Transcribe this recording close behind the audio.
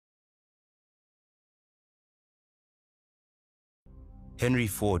Henry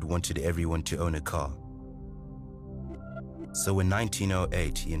Ford wanted everyone to own a car. So in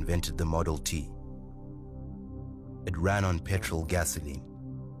 1908, he invented the Model T. It ran on petrol gasoline.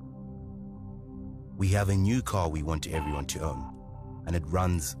 We have a new car we want everyone to own, and it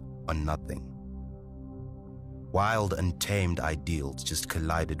runs on nothing. Wild, untamed ideals just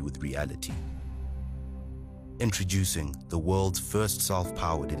collided with reality. Introducing the world's first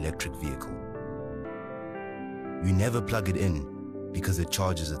self-powered electric vehicle. You never plug it in because it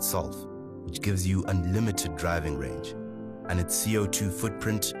charges itself, which gives you unlimited driving range, and its CO2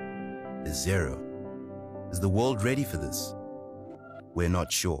 footprint is zero. Is the world ready for this? We're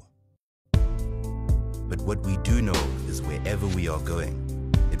not sure. But what we do know is wherever we are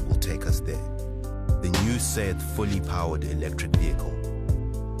going, it will take us there. The new Saith fully powered electric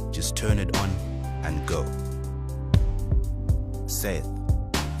vehicle. Just turn it on and go. Saith,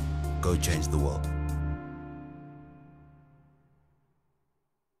 go change the world.